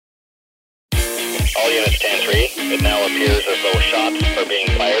All units 10-3. It now appears as though shots are being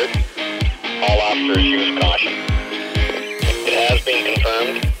fired. All officers use caution. It has been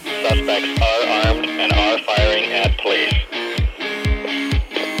confirmed. Suspects are armed and are firing at police.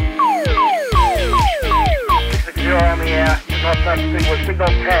 60 on the air. Northwest Signal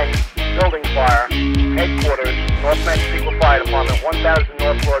 10. Building fire. Headquarters. Northwest Signal Fire Department. 1000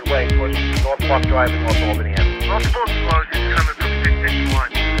 North Broadway. Towards North Park Drive in North Albany. Multiple explosions coming from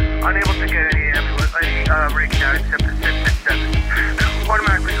 661. Unable to get any ambulance, any reach out except for 667.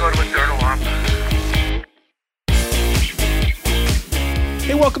 Automatically go to a third alarm.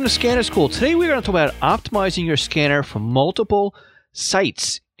 Hey, welcome to Scanner School. Today we're going to talk about optimizing your scanner for multiple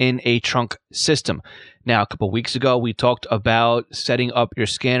sites in a trunk system. Now, a couple of weeks ago, we talked about setting up your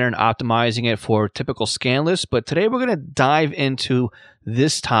scanner and optimizing it for typical scan lists, but today we're going to dive into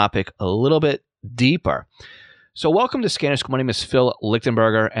this topic a little bit deeper. So welcome to Scanner School. My name is Phil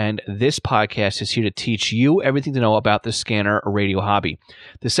Lichtenberger, and this podcast is here to teach you everything to know about the scanner radio hobby.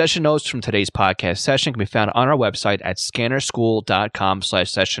 The session notes from today's podcast session can be found on our website at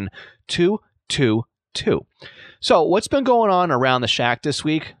scannerschool.com/session 222. So what's been going on around the shack this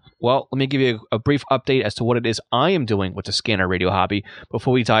week? Well, let me give you a brief update as to what it is I am doing with the scanner radio hobby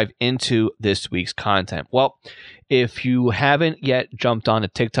before we dive into this week's content. Well, if you haven't yet jumped on to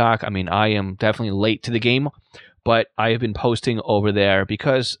TikTok, I am definitely late to the game, but I have been posting over there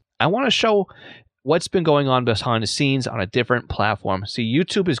because I want to show what's been going on behind the scenes on a different platform. See,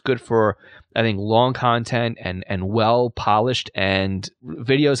 YouTube is good for, I think, long content and well polished and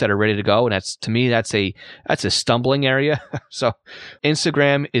videos that are ready to go. And that's, to me, that's a stumbling area. So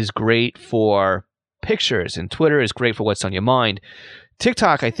Instagram is great for pictures and Twitter is great for what's on your mind.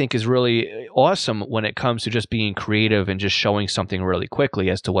 TikTok, I think, is really awesome when it comes to just being creative and just showing something really quickly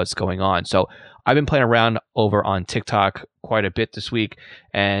as to what's going on. So I've been playing around over on TikTok quite a bit this week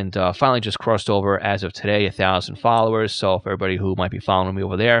and finally just crossed over as of today 1,000 followers. So for everybody who might be following me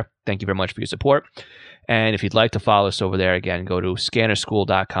over there, thank you very much for your support. And if you'd like to follow us over there, again, go to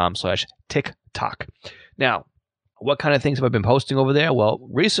scannerschool.com/TikTok. Now, what kind of things have I been posting over there? Well,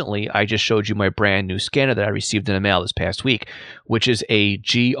 recently I just showed you my brand new scanner that I received in the mail this past week, which is a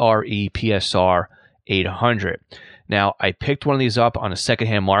GRE PSR 800. Now, I picked one of these up on a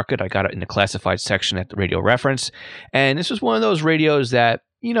secondhand market. I got it in the classified section at the Radio Reference. And this was one of those radios that,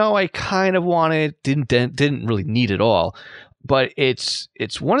 I kind of wanted, didn't really need at all. But it's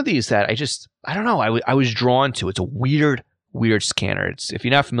one of these that I don't know, I was drawn to. It's a weird scanner. If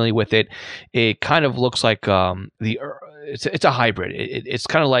you're not familiar with it, it kind of looks like it's a hybrid. It's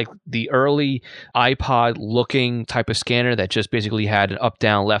kind of like the early iPod looking type of scanner that just basically had an up,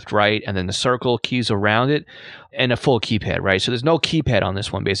 down, left, right, and then the circle keys around it and a full keypad, right? So there's no keypad on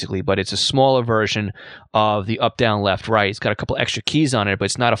this one basically, but it's a smaller version of the up, down, left, right. It's got a couple extra keys on it, but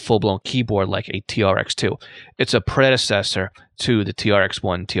it's not a full-blown keyboard like a TRX2. It's a predecessor to the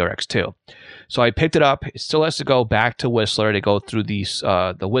TRX1, TRX2. So I picked it up. It still has to go back to Whistler to go through the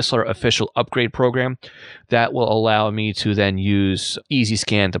Whistler official upgrade program that will allow me to then use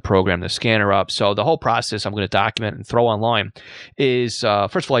EasyScan to program the scanner up. So the whole process I'm going to document and throw online is,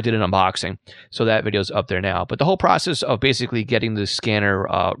 first of all, I did an unboxing. So that video is up there now. But the whole process of basically getting the scanner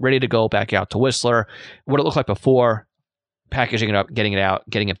ready to go back out to Whistler, what it looked like before, packaging it up, getting it out,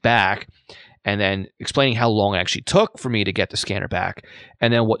 getting it back, and then explaining how long it actually took for me to get the scanner back,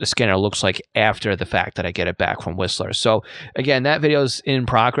 and then what the scanner looks like after the fact that I get it back from Whistler. So again, that video is in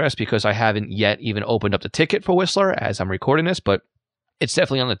progress because I haven't yet even opened up the ticket for Whistler as I'm recording this, but it's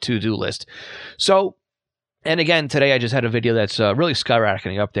definitely on the to-do list. So, and again, today I just had a video that's really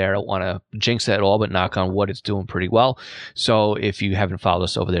skyrocketing up there. I don't want to jinx that at all, but knock on wood, it's doing pretty well. So if you haven't followed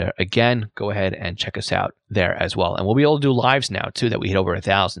us over there, again, go ahead and check us out there as well. And we'll be able to do lives now, too, that we hit over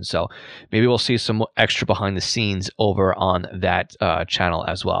 1,000. So maybe we'll see some extra behind the scenes over on that channel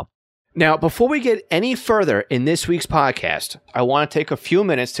as well. Now, before we get any further in this week's podcast, I want to take a few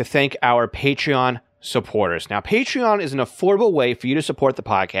minutes to thank our Patreon supporters. Now, Patreon is an affordable way for you to support the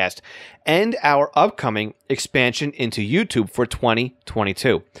podcast and our upcoming expansion into YouTube for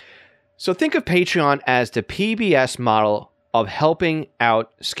 2022. So think of Patreon as the PBS model of helping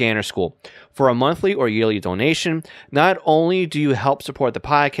out Scanner School. For a monthly or yearly donation, not only do you help support the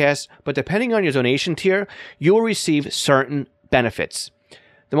podcast, but depending on your donation tier, you will receive certain benefits.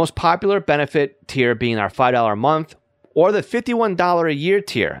 The most popular benefit tier being our $5 a month or the $51 a year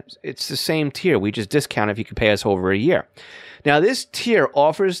tier. It's the same tier. We just discount if you can pay us over a year. Now, this tier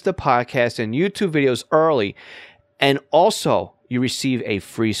offers the podcast and YouTube videos early, and also you receive a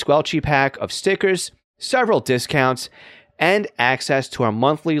free Squelchy pack of stickers, several discounts, and access to our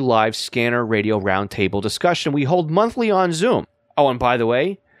monthly live Scanner Radio Roundtable discussion we hold monthly on Zoom. Oh, and by the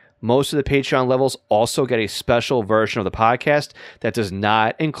way, Most of the Patreon levels also get a special version of the podcast that does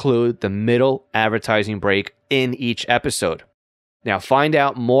not include the middle advertising break in each episode. Now, find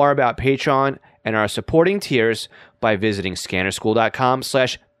out more about Patreon and our supporting tiers by visiting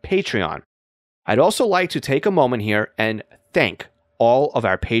scannerschool.com/Patreon. I'd also like to take a moment here and thank all of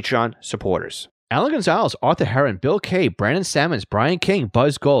our Patreon supporters. Alan Gonzalez, Arthur Heron, Bill K., Brandon Sammons, Brian King,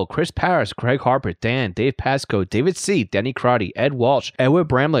 Buzz Gold, Chris Paris, Greg Harper, Dan, Dave Pasco, David C., Denny Crotty, Ed Walsh, Edward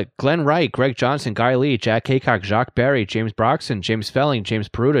Bramlett, Glenn Wright, Greg Johnson, Guy Lee, Jack Haycock, Jacques Barry, James Broxson, James Felling, James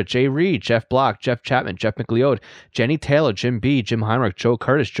Peruta, Jay Reed, Jeff Block, Jeff Chapman, Jeff McLeod, Jenny Taylor, Jim B., Jim Heinrich, Joe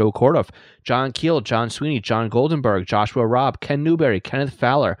Curtis, Joe Kordoff, John Keel, John Sweeney, John Goldenberg, Joshua Robb, Ken Newberry, Kenneth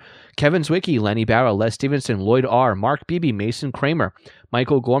Fowler, Kevin Zwicky, Lenny Barrow, Les Stevenson, Lloyd R., Mark Beebe, Mason Kramer,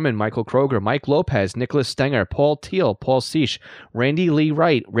 Michael Gorman, Michael Kroger, Mike Lopez, Nicholas Stenger, Paul Teal, Paul Seish, Randy Lee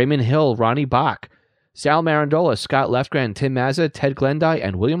Wright, Raymond Hill, Ronnie Bach, Sal Marandola, Scott Lefgren, Tim Mazza, Ted Glendy,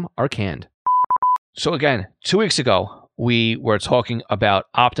 and William Arcand. So again, 2 weeks ago, we were talking about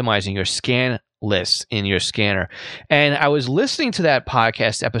optimizing your scan lists in your scanner. And I was listening to that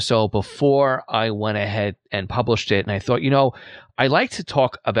podcast episode before I went ahead and published it. And I thought, I'd like to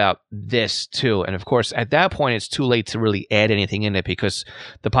talk about this too. And of course, at that point, it's too late to really add anything in it because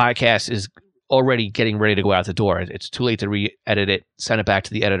the podcast is already getting ready to go out the door. It's too late to re-edit it, send it back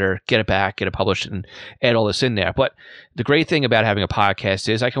to the editor, get it back, get it published, and add all this in there. But the great thing about having a podcast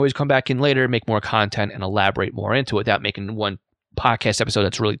is I can always come back in later, make more content, and elaborate more into it without making one podcast episode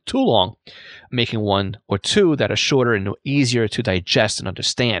that's really too long, making one or two that are shorter and easier to digest and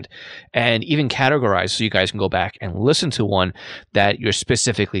understand, and even categorize so you guys can go back and listen to one that you're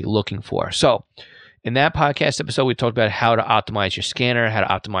specifically looking for. So in that podcast episode, we talked about how to optimize your scanner, how to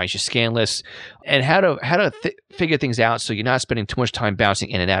optimize your scan lists, and how to figure things out so you're not spending too much time bouncing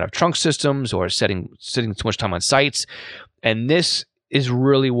in and out of trunk systems or sitting too much time on sites. And this is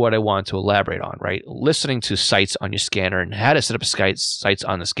really what I want to elaborate on, right? Listening to sites on your scanner and how to set up sites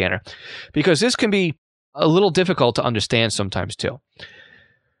on the scanner, because this can be a little difficult to understand sometimes too.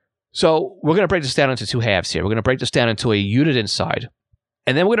 So we're going to break this down into two halves here. We're going to break this down into a Uniden side,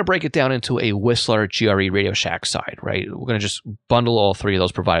 and then we're going to break it down into a Whistler GRE Radio Shack side, right? We're going to just bundle all three of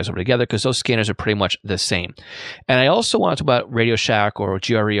those providers over together because those scanners are pretty much the same. And I also want to talk about Radio Shack or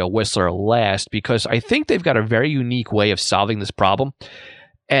GRE or Whistler last because I think they've got a very unique way of solving this problem.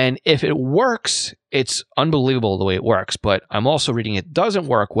 And if it works, it's unbelievable the way it works. But I'm also reading it doesn't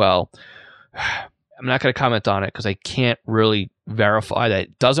work well. I'm not going to comment on it because I can't really verify that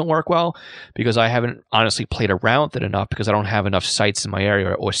it doesn't work well because I haven't honestly played around with it enough because I don't have enough sites in my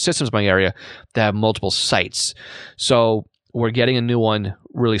area or systems in my area that have multiple sites. So we're getting a new one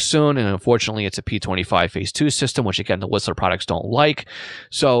really soon, and unfortunately it's a P25 Phase 2 system, which again the Whistler products don't like.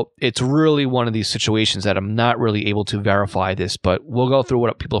 So it's really one of these situations that I'm not really able to verify this, but we'll go through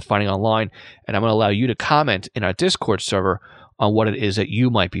what people are finding online, and I'm going to allow you to comment in our Discord server on what it is that you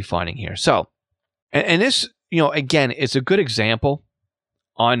might be finding here. So and this, again, it's a good example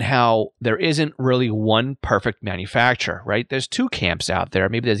on how there isn't really one perfect manufacturer, right? There's two camps out there.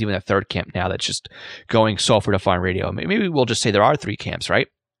 Maybe there's even a third camp now that's just going software-defined radio. Maybe we'll just say there are three camps, right?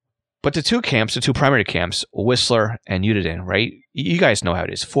 But the two primary camps, Whistler and Uniden, right? You guys know how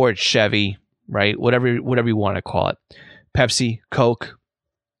it is. Ford, Chevy, right? Whatever you want to call it. Pepsi, Coke,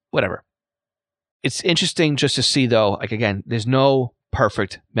 whatever. It's interesting just to see, though, like, again, there's no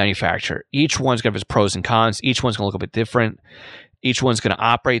perfect manufacturer. Each one's going to have its pros and cons. Each one's going to look a bit different. Each one's going to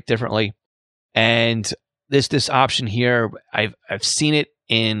operate differently. And this option here, I've seen it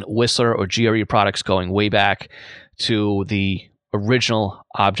in Whistler or GRE products going way back to the original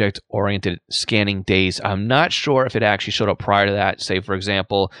object-oriented scanning days. I'm not sure if it actually showed up prior to that. Say, for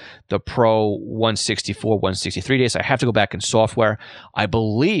example, the Pro 164, 163 days. I have to go back in software. I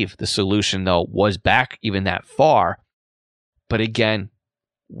believe the solution, though, was back even that far. But again,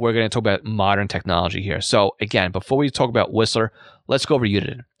 we're going to talk about modern technology here. So again, before we talk about Whistler, let's go over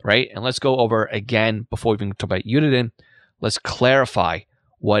Uniden, right? And let's go over, again, before we even talk about Uniden, let's clarify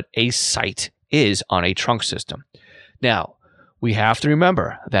what a site is on a trunk system. Now, we have to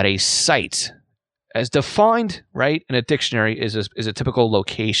remember that a site, as defined, right, in a dictionary, is a typical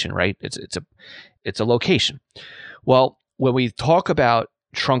location, right? It's a location. Well, when we talk about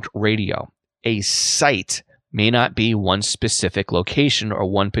trunk radio, a site may not be one specific location or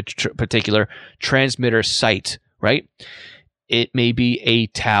one particular transmitter site, right? It may be a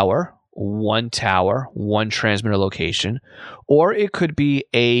tower, one transmitter location, or it could be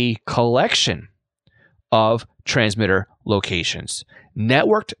a collection of transmitter locations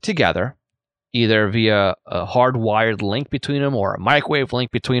networked together, either via a hardwired link between them or a microwave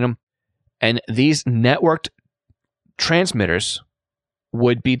link between them. And these networked transmitters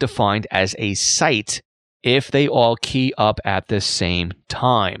would be defined as a site if they all key up at the same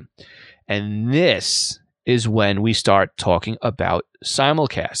time. And this is when we start talking about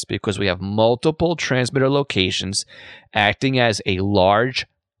simulcast, because we have multiple transmitter locations acting as a large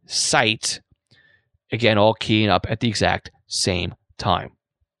site, again, all keying up at the exact same time.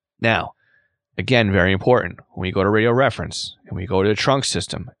 Now, again, very important, when we go to radio reference and we go to the trunk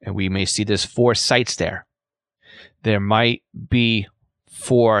system and we may see there's 4 sites there, there might be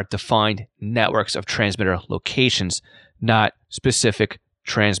 4 defined networks of transmitter locations, not specific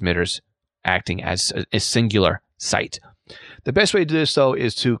transmitters acting as a singular site. The best way to do this, though,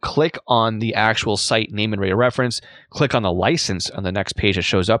 is to click on the actual site name and radio reference, click on the license on the next page that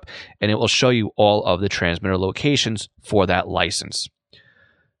shows up, and it will show you all of the transmitter locations for that license.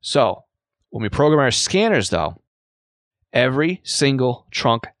 So, when we program our scanners, though, every single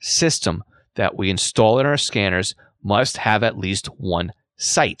trunk system that we install in our scanners must have at least one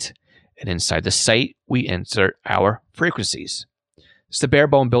site. And inside the site, we insert our frequencies. It's the bare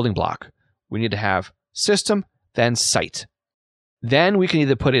bone building block. We need to have system, then site. Then we can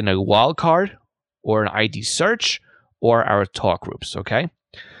either put in a wildcard or an ID search or our talk groups, okay?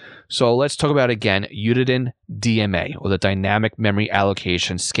 So let's talk about, again, Uniden DMA, or the Dynamic Memory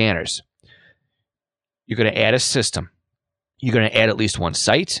Allocation Scanners. You're going to add a system. You're going to add at least one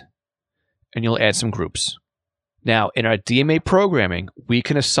site, and you'll add some groups. Now, in our DMA programming, we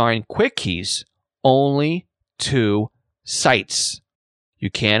can assign quick keys only to sites. You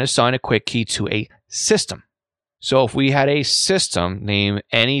can't assign a quick key to a system. So if we had a system named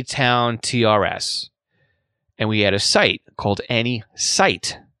Anytown TRS, and we had a site called Any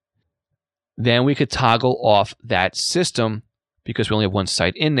Site, then we could toggle off that system, because we only have one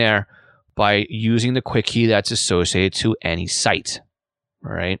site in there, by using the quick key that's associated to any site.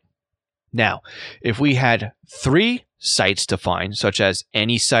 All right. Now, if we had 3 sites defined, such as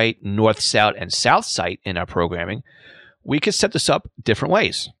Any Site, North, South, and South Site in our programming, we could set this up different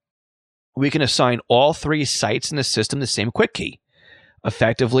ways. We can assign all 3 sites in the system the same quick key,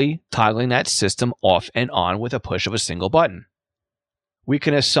 effectively toggling that system off and on with a push of a single button. We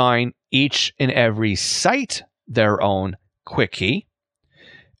can assign each and every site their own quick key,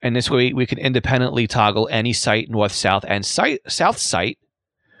 and this way we can independently toggle Any Site, North, South, and South Site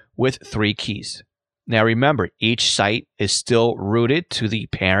with 3 keys. Now remember, each site is still rooted to the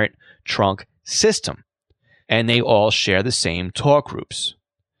parent trunk system, and they all share the same talk groups.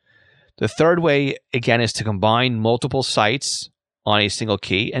 The third way, again, is to combine multiple sites on a single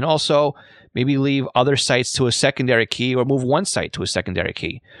key, and also maybe leave other sites to a secondary key, or move one site to a secondary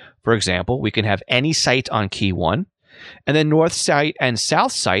key. For example, we can have Any Site on key 1, and then North Site and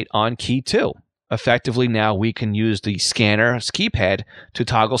South Site on key 2. Effectively, now we can use the scanner's keypad to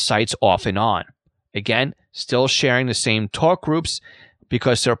toggle sites off and on. Again, still sharing the same talk groups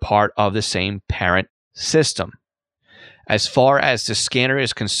because they're part of the same parent system. As far as the scanner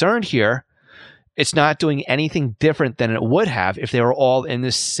is concerned here, it's not doing anything different than it would have if they were all in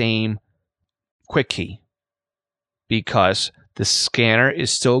the same quick key, because the scanner is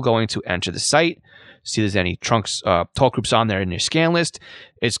still going to enter the site, see if there's any trunks, talk groups on there in your scan list.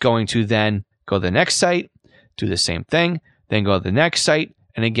 It's going to then go to the next site, do the same thing, then go to the next site,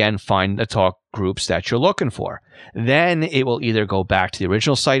 and again, find the talk groups that you're looking for. Then it will either go back to the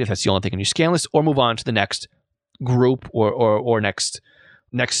original site if that's the only thing in your scan list, or move on to the next group or next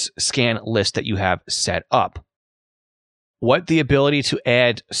scan list that you have set up. What the ability to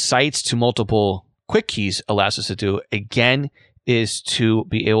add sites to multiple quick keys allows us to do, again, is to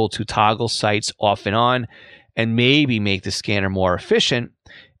be able to toggle sites off and on, and maybe make the scanner more efficient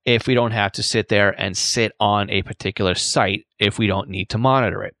if we don't have to sit there and sit on a particular site if we don't need to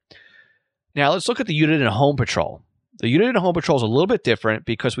monitor it. Now let's look at the Uniden Home Patrol. The Uniden Home Patrol is a little bit different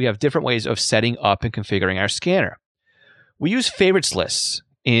because we have different ways of setting up and configuring our scanner. We use favorites lists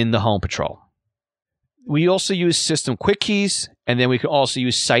in the Home Patrol. We also use system quick keys, and then we can also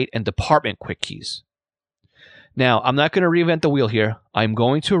use site and department quick keys. Now, I'm not going to reinvent the wheel here. I'm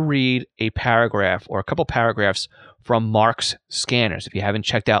going to read a paragraph or a couple paragraphs from Mark's Scanners. If you haven't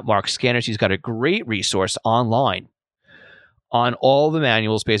checked out Mark's Scanners, he's got a great resource online on all the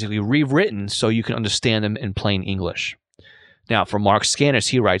manuals, basically rewritten so you can understand them in plain English. Now, for Mark's Scanners,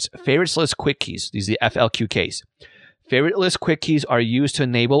 he writes, favorites list quick keys. These are the FLQKs. Favorite list quick keys are used to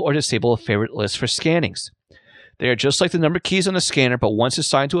enable or disable a favorite list for scannings. They are just like the number keys on the scanner, but once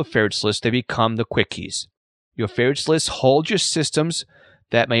assigned to a favorites list, they become the quick keys. Your favorites list holds your systems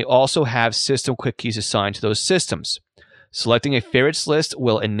that may also have system quick keys assigned to those systems. Selecting a favorites list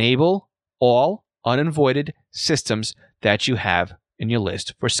will enable all unavoided systems that you have in your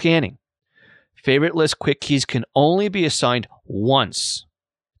list for scanning. Favorite list quick keys can only be assigned once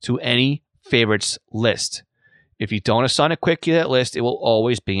to any favorites list. If you don't assign a quick key to that list, it will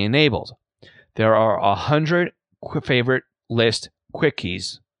always be enabled. There are 100 favorite list quick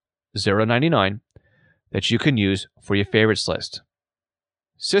keys, 0 to 99, that you can use for your favorites list.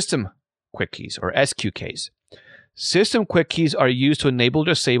 System quick keys, or SQKs. System quick keys are used to enable or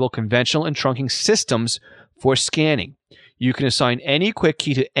disable conventional and trunking systems for scanning. You can assign any quick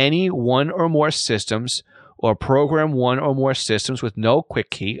key to any one or more systems or program one or more systems with no quick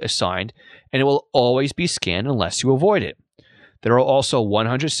key assigned, and it will always be scanned unless you avoid it. There are also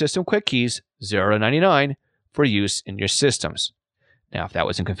 100 system quick keys, 0 to 99, for use in your systems. Now, if that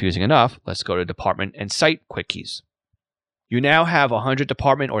wasn't confusing enough, let's go to department and site quick keys. You now have 100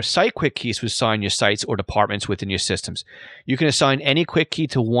 department or site quick keys to assign your sites or departments within your systems. You can assign any quick key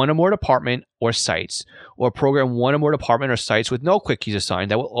to one or more department or sites, or program one or more department or sites with no quick keys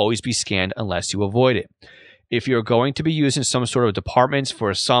assigned that will always be scanned unless you avoid it. If you're going to be using some sort of departments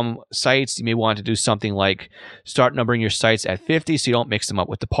for some sites, you may want to do something like start numbering your sites at 50 so you don't mix them up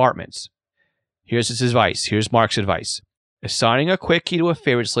with departments. Here's his advice. Here's Mark's advice. Assigning a quick key to a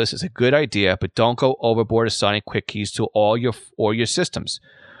favorites list is a good idea, but don't go overboard assigning quick keys to all your systems,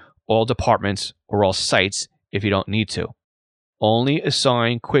 all departments, or all sites if you don't need to. Only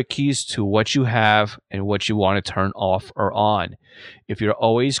assign quick keys to what you have and what you want to turn off or on. If you're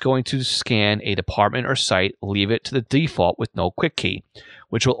always going to scan a department or site, leave it to the default with no quick key,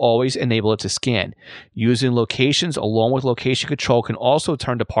 which will always enable it to scan. Using locations along with location control can also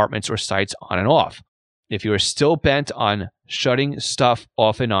turn departments or sites on and off. If you are still bent on shutting stuff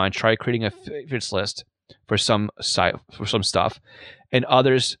off and on, try creating a favorites list for some stuff and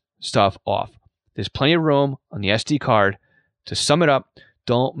others stuff off. There's plenty of room on the SD card. To sum it up,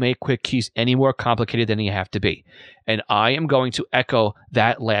 don't make quick keys any more complicated than they have to be. And I am going to echo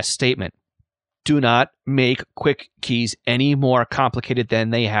that last statement. Do not make quick keys any more complicated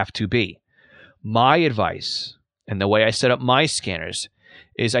than they have to be. My advice, and the way I set up my scanners,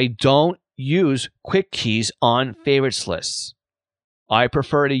 is I don't use quick keys on favorites lists. I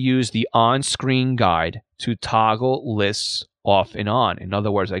prefer to use the on-screen guide to toggle lists off and on. In other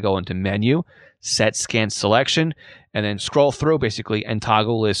words, I go into menu, set scan selection, and then scroll through basically and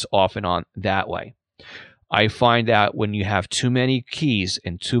toggle lists off and on that way. I find that when you have too many keys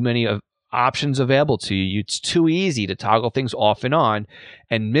and too many options available to you, it's too easy to toggle things off and on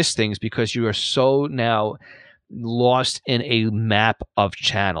and miss things because you are so now lost in a map of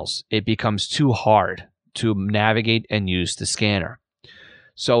channels. It becomes too hard to navigate and use the scanner.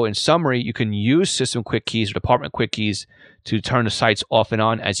 So in summary, you can use system quick keys or department quick keys to turn the sites off and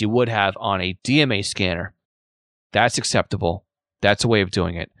on as you would have on a DMA scanner. That's acceptable. That's a way of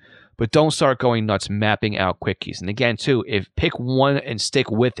doing it. But don't start going nuts mapping out quick keys. And again, too, pick one and stick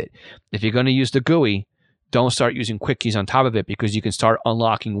with it. If you're going to use the GUI, don't start using quick keys on top of it because you can start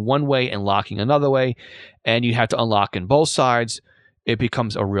unlocking one way and locking another way, and you have to unlock in both sides. It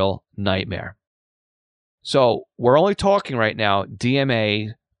becomes a real nightmare. So we're only talking right now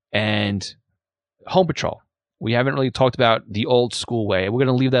DMA and Home Patrol. We haven't really talked about the old school way. We're going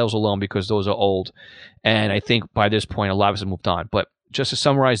to leave those alone because those are old. And I think by this point, a lot of us have moved on. But just to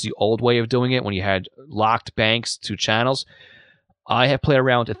summarize the old way of doing it, when you had locked banks to channels, I have played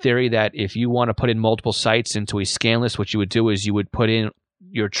around with a theory that if you want to put in multiple sites into a scan list, what you would do is you would put in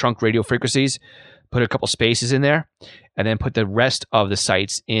your trunk radio frequencies, put a couple spaces in there, and then put the rest of the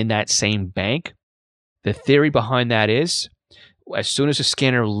sites in that same bank. The theory behind that is, as soon as the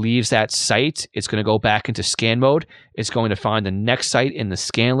scanner leaves that site, it's going to go back into scan mode. It's going to find the next site in the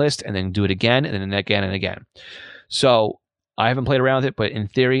scan list and then do it again and then again and again. So I haven't played around with it, but in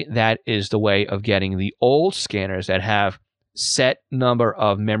theory, that is the way of getting the old scanners that have set number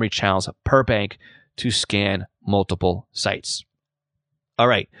of memory channels per bank to scan multiple sites. All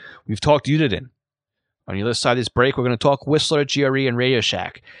right, we've talked Uniden. On the other side of this break, we're going to talk Whistler, GRE, and Radio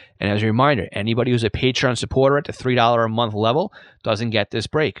Shack. And as a reminder, anybody who's a Patreon supporter at the $3 a month level doesn't get this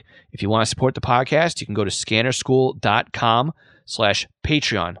break. If you want to support the podcast, you can go to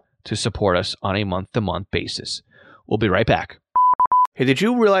scannerschool.com/Patreon to support us on a month-to-month basis. We'll be right back. Hey, did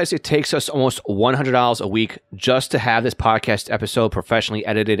you realize it takes us almost $100 a week just to have this podcast episode professionally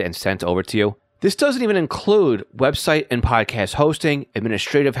edited and sent over to you? This doesn't even include website and podcast hosting,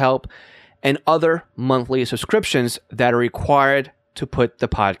 administrative help, and other monthly subscriptions that are required to put the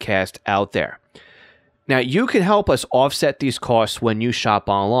podcast out there. Now, you can help us offset these costs when you shop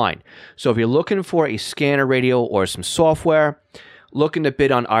online. So if you're looking for a scanner radio or some software, looking to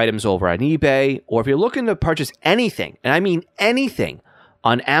bid on items over on eBay, or if you're looking to purchase anything, and I mean anything,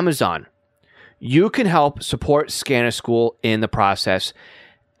 on Amazon, you can help support Scanner School in the process.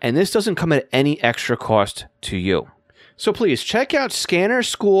 and this doesn't come at any extra cost to you. So please check out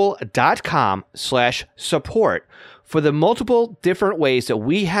scannerschool.com/support for the multiple different ways that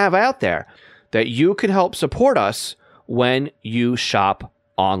we have out there that you can help support us when you shop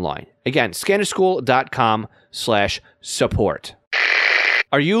online. Again, scannerschool.com/support.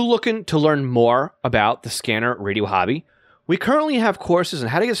 Are you looking to learn more about the scanner radio hobby? We currently have courses on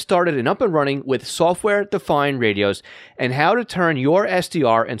how to get started and up and running with software-defined radios and how to turn your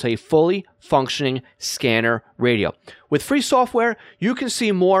SDR into a fully functioning scanner radio. With free software, you can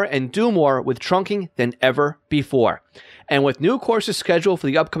see more and do more with trunking than ever before. And with new courses scheduled for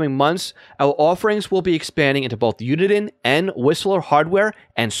the upcoming months, our offerings will be expanding into both Uniden and Whistler hardware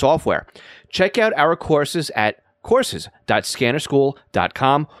and software. Check out our courses at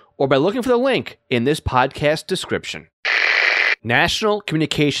courses.scannerschool.com or by looking for the link in this podcast description. National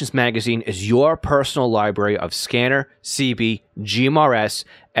Communications Magazine is your personal library of scanner, CB, GMRS,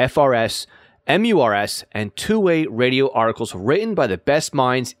 FRS, MURS, and two-way radio articles written by the best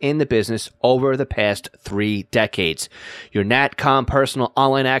minds in the business over the past 3 decades. Your NatCom personal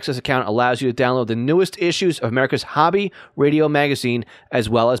online access account allows you to download the newest issues of America's hobby radio magazine, as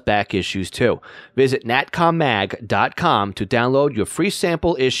well as back issues too. Visit natcommag.com to download your free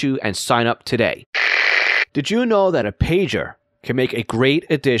sample issue and sign up today. Did you know that a pager can make a great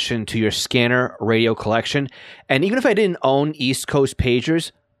addition to your scanner radio collection? And even if I didn't own East Coast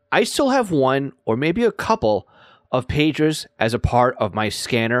pagers, I still have one or maybe a couple of pagers as a part of my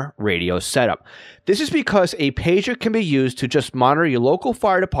scanner radio setup. This is because a pager can be used to just monitor your local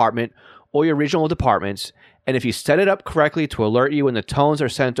fire department or your regional departments, and if you set it up correctly to alert you when the tones are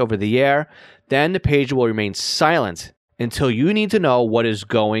sent over the air, then the pager will remain silent until you need to know what is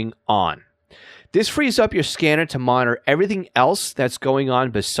going on. This frees up your scanner to monitor everything else that's going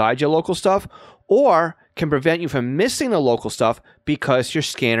on besides your local stuff, or can prevent you from missing the local stuff because your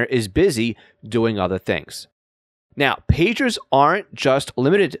scanner is busy doing other things. Now, pagers aren't just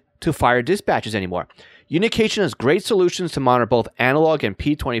limited to fire dispatches anymore. Unication has great solutions to monitor both analog and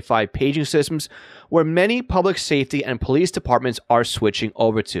P25 paging systems, where many public safety and police departments are switching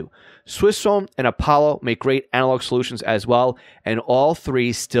over to. Swissphone and Apollo make great analog solutions as well, and all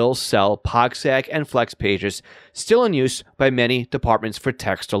three still sell POGSAG and Flex pagers, still in use by many departments for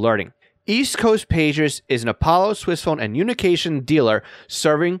text alerting. East Coast Pagers is an Apollo, Swissphone, and Unication dealer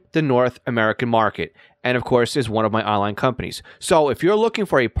serving the North American market, and of course is one of my online companies. So if you're looking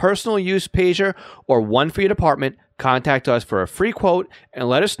for a personal use pager or one for your department, contact us for a free quote and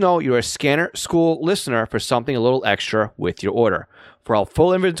let us know you're a Scanner School listener for something a little extra with your order. For our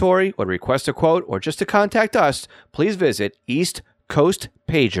full inventory or to request a quote or just to contact us, please visit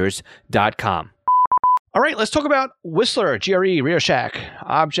eastcoastpagers.com. All right, let's talk about Whistler, GRE, Radio Shack,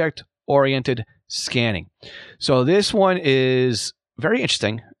 object-oriented scanning. So this one is very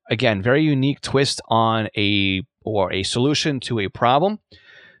interesting. Again, very unique twist on a solution to a problem.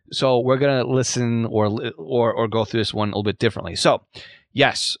 So we're going to listen or go through this one a little bit differently. So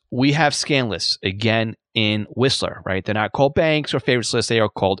yes, we have scan lists again in Whistler, right? They're not called banks or favorites lists. They are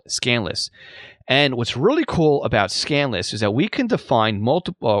called scan lists. And what's really cool about scan lists is that we can define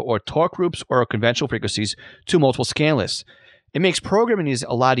multiple or talk groups or conventional frequencies to multiple scan lists. It makes programming these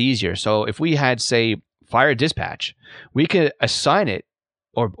a lot easier. So if we had, say, fire dispatch, we could assign it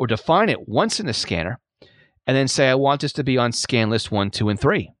or define it once in the scanner and then say, I want this to be on scan list 1, 2, and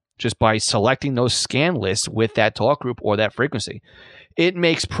 3, just by selecting those scan lists with that talk group or that frequency. It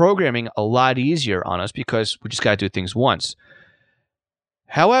makes programming a lot easier on us because we just got to do things once.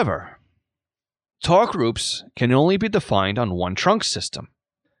 However, talk groups can only be defined on one trunk system.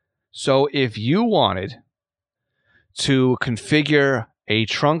 So if you wanted to configure a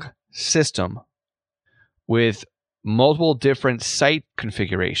trunk system with multiple different site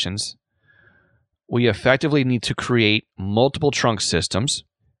configurations, we effectively need to create multiple trunk systems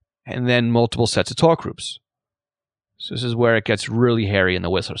and then multiple sets of talk groups. So this is where it gets really hairy in the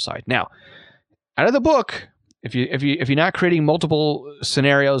Whistler side. Now, out of the book, if you're not creating multiple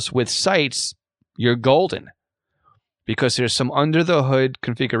scenarios with sites, you're golden, because there's some under the hood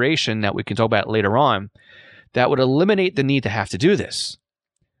configuration that we can talk about later on that would eliminate the need to have to do this.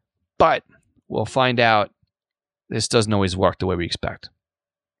 But we'll find out this doesn't always work the way we expect.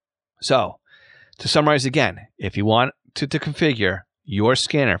 So, to summarize again, if you want to configure your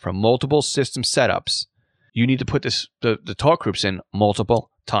scanner for multiple system setups, you need to put the talk groups in multiple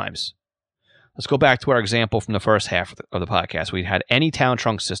times. Let's go back to our example from the first half of the podcast. We had any town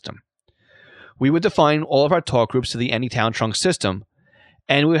trunk system. We would define all of our talk groups to the any town trunk system,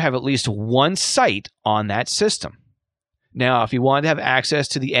 and we would have at least one site on that system. Now, if you wanted to have access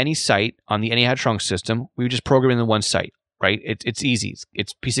to the any site on the any trunk system, we would just program in the one site. right? It's easy.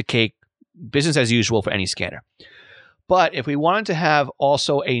 It's a piece of cake, business as usual for any scanner. But if we wanted to have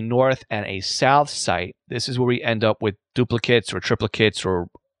also a north and a south site, this is where we end up with duplicates or triplicates or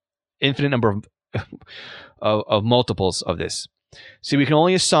infinite number of multiples of this. See, we can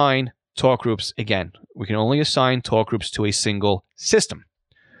only assign torque groups, again, we can only assign torque groups to a single system.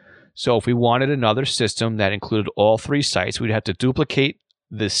 So if we wanted another system that included all three sites, we'd have to duplicate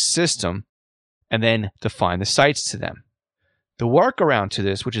this system and then define the sites to them. The workaround to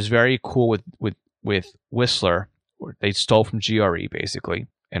this, which is very cool with Whistler, they stole from GRE basically,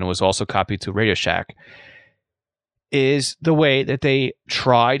 and it was also copied to Radio Shack, is the way that they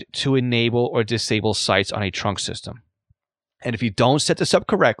tried to enable or disable sites on a trunk system. And if you don't set this up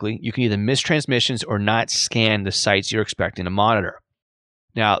correctly, you can either miss transmissions or not scan the sites you're expecting to monitor.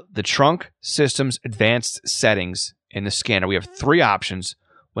 Now, the trunk system's advanced settings in the scanner, we have three options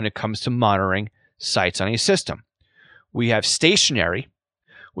when it comes to monitoring sites on a system. We have stationary,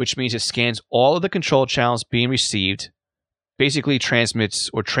 which means it scans all of the control channels being received, basically translates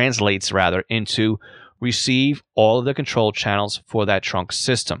into receive all of the control channels for that trunk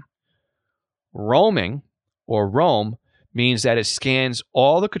system. Roaming, or roam, means that it scans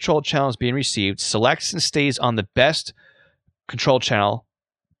all the control channels being received, selects and stays on the best control channel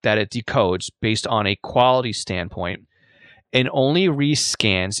that it decodes based on a quality standpoint, and only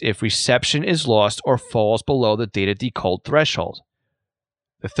rescans if reception is lost or falls below the data decode threshold.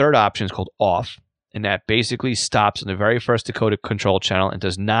 The third option is called off, and that basically stops on the very first decoded control channel and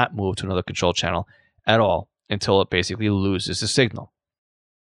does not move to another control channel at all until it basically loses the signal.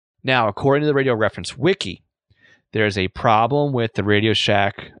 Now, according to the Radio Reference Wiki, there's a problem with the Radio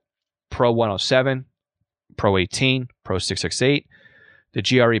Shack Pro 107, Pro 18, Pro 668, the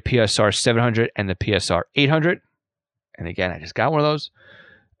GRE PSR 700, and the PSR 800. And again, I just got one of those.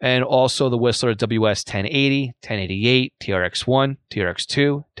 And also the Whistler WS 1080, 1088, TRX1,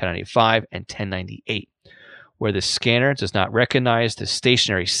 TRX2, 1095, and 1098, where the scanner does not recognize the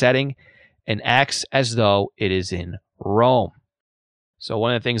stationary setting and acts as though it is in roam. So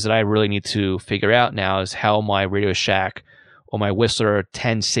one of the things that I really need to figure out now is how my Radio Shack or my Whistler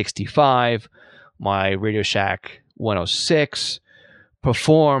 1065, my Radio Shack 106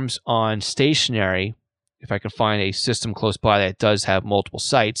 performs on stationary, if I can find a system close by that does have multiple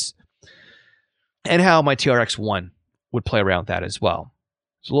sites, and how my TRX1 would play around with that as well.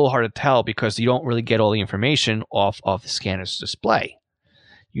 It's a little hard to tell because you don't really get all the information off of the scanner's display.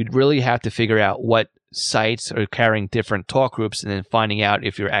 You'd really have to figure out what sites are carrying different torque groups and then finding out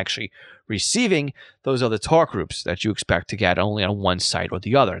if you're actually receiving those other torque groups that you expect to get only on one site or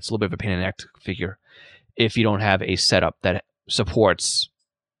the other. It's a little bit of a pain in the neck to figure if you don't have a setup that supports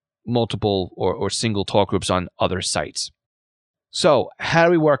multiple or single torque groups on other sites. So how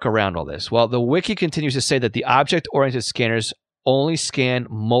do we work around all this? Well, the wiki continues to say that the object-oriented scanners only scan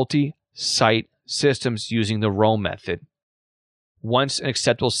multi-site systems using the roam method. Once an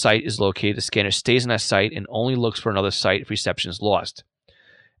acceptable site is located, the scanner stays on that site and only looks for another site if reception is lost.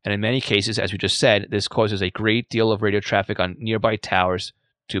 And in many cases, as we just said, this causes a great deal of radio traffic on nearby towers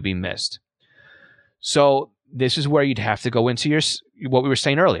to be missed. So this is where you'd have to go into what we were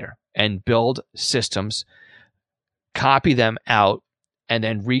saying earlier and build systems, copy them out, and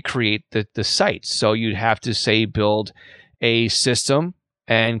then recreate the sites. So you'd have to, say, build a system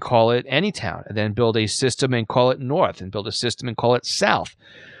and call it Anytown, and then build a system and call it North, and build a system and call it South.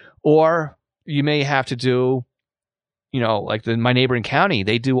 Or you may have to do, like my neighboring county,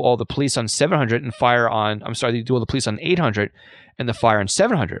 they do all the police on 700 and fire on, they do all the police on 800 and the fire on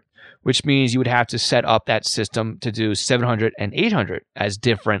 700, which means you would have to set up that system to do 700 and 800 as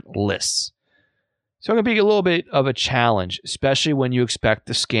different lists. So it's going to be a little bit of a challenge, especially when you expect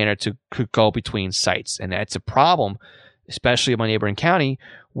the scanner to go between sites. And that's a problem, especially in my neighboring county,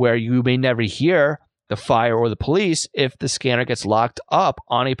 where you may never hear the fire or the police if the scanner gets locked up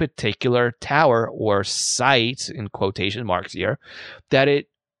on a particular tower or site, in quotation marks here, that it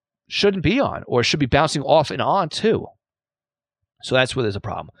shouldn't be on or should be bouncing off and on too. So that's where there's a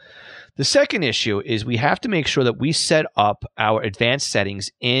problem. The second issue is we have to make sure that we set up our advanced settings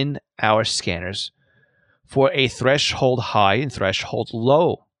in our scanners for a threshold high and threshold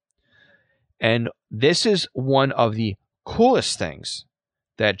low. And this is one of the coolest things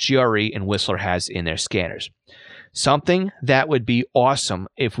that GRE and Whistler has in their scanners. Something that would be awesome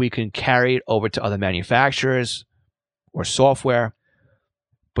if we can carry it over to other manufacturers or software.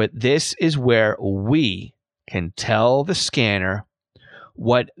 But this is where we can tell the scanner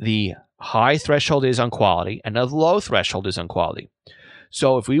what the high threshold is on quality and the low threshold is on quality.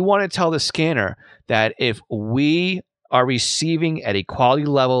 So if we want to tell the scanner that if we are receiving at a quality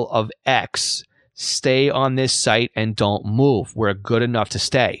level of X, stay on this site and don't move. We're good enough to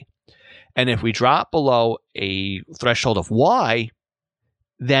stay. And if we drop below a threshold of Y,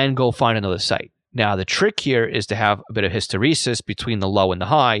 then go find another site. Now, the trick here is to have a bit of hysteresis between the low and the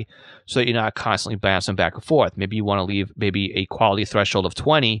high so that you're not constantly bouncing back and forth. Maybe you want to leave maybe a quality threshold of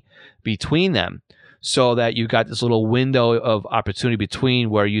 20 between them so that you've got this little window of opportunity between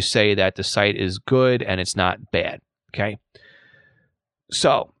where you say that the site is good and it's not bad. Okay?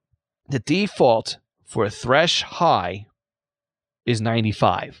 So, the default for a thresh high is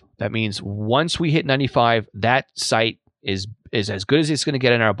 95. That means once we hit 95, that site is as good as it's going to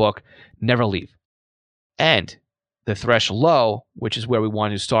get in our book. Never leave. And the thresh low, which is where we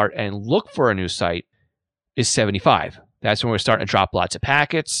want to start and look for a new site, is 75. That's when we're starting to drop lots of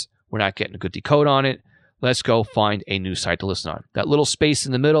packets. We're not getting a good decode on it. Let's go find a new site to listen on. That little space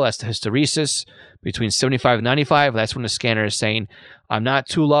in the middle, that's the hysteresis. Between 75 and 95, that's when the scanner is saying, I'm not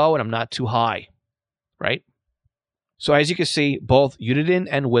too low and I'm not too high, right? So as you can see, both Uniden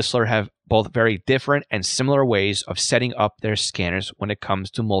and Whistler have both very different and similar ways of setting up their scanners when it comes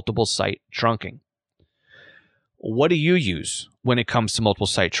to multiple site trunking. What do you use when it comes to multiple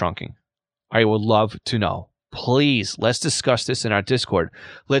site trunking? I would love to know. Please, let's discuss this in our Discord.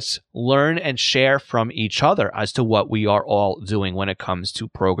 Let's learn and share from each other as to what we are all doing when it comes to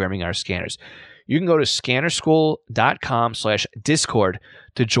programming our scanners. You can go to scannerschool.com/Discord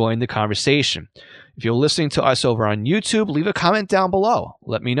to join the conversation. If you're listening to us over on YouTube, leave a comment down below.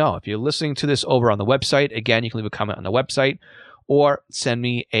 Let me know. If you're listening to this over on the website, again, you can leave a comment on the website or send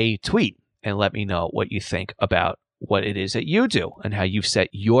me a tweet and let me know what you think about what it is that you do and how you've set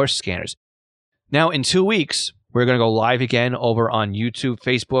your scanners. Now, in 2 weeks, we're going to go live again over on YouTube,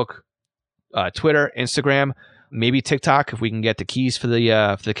 Facebook, Twitter, Instagram, maybe TikTok if we can get the keys for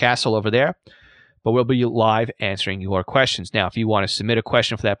the castle over there. But we'll be live answering your questions. Now, if you want to submit a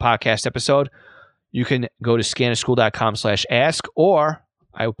question for that podcast episode, you can go to scannerschool.com/ask, or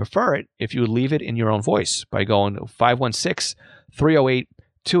I would prefer it if you would leave it in your own voice by going to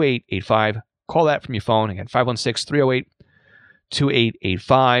 516-308-2885. Call that from your phone. Again,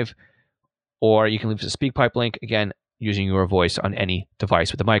 516-308-2885. Or you can leave us a SpeakPipe link, again, using your voice on any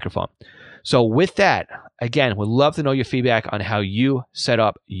device with a microphone. So with that, again, we'd love to know your feedback on how you set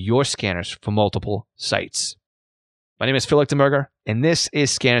up your scanners for multiple sites. My name is Phil Lichtenberger, and this is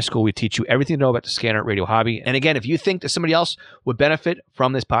Scanner School. We teach you everything to know about the scanner radio hobby. And again, if you think that somebody else would benefit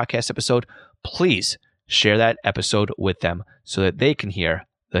from this podcast episode, please share that episode with them so that they can hear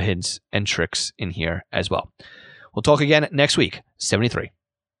the hints and tricks in here as well. We'll talk again next week, 73.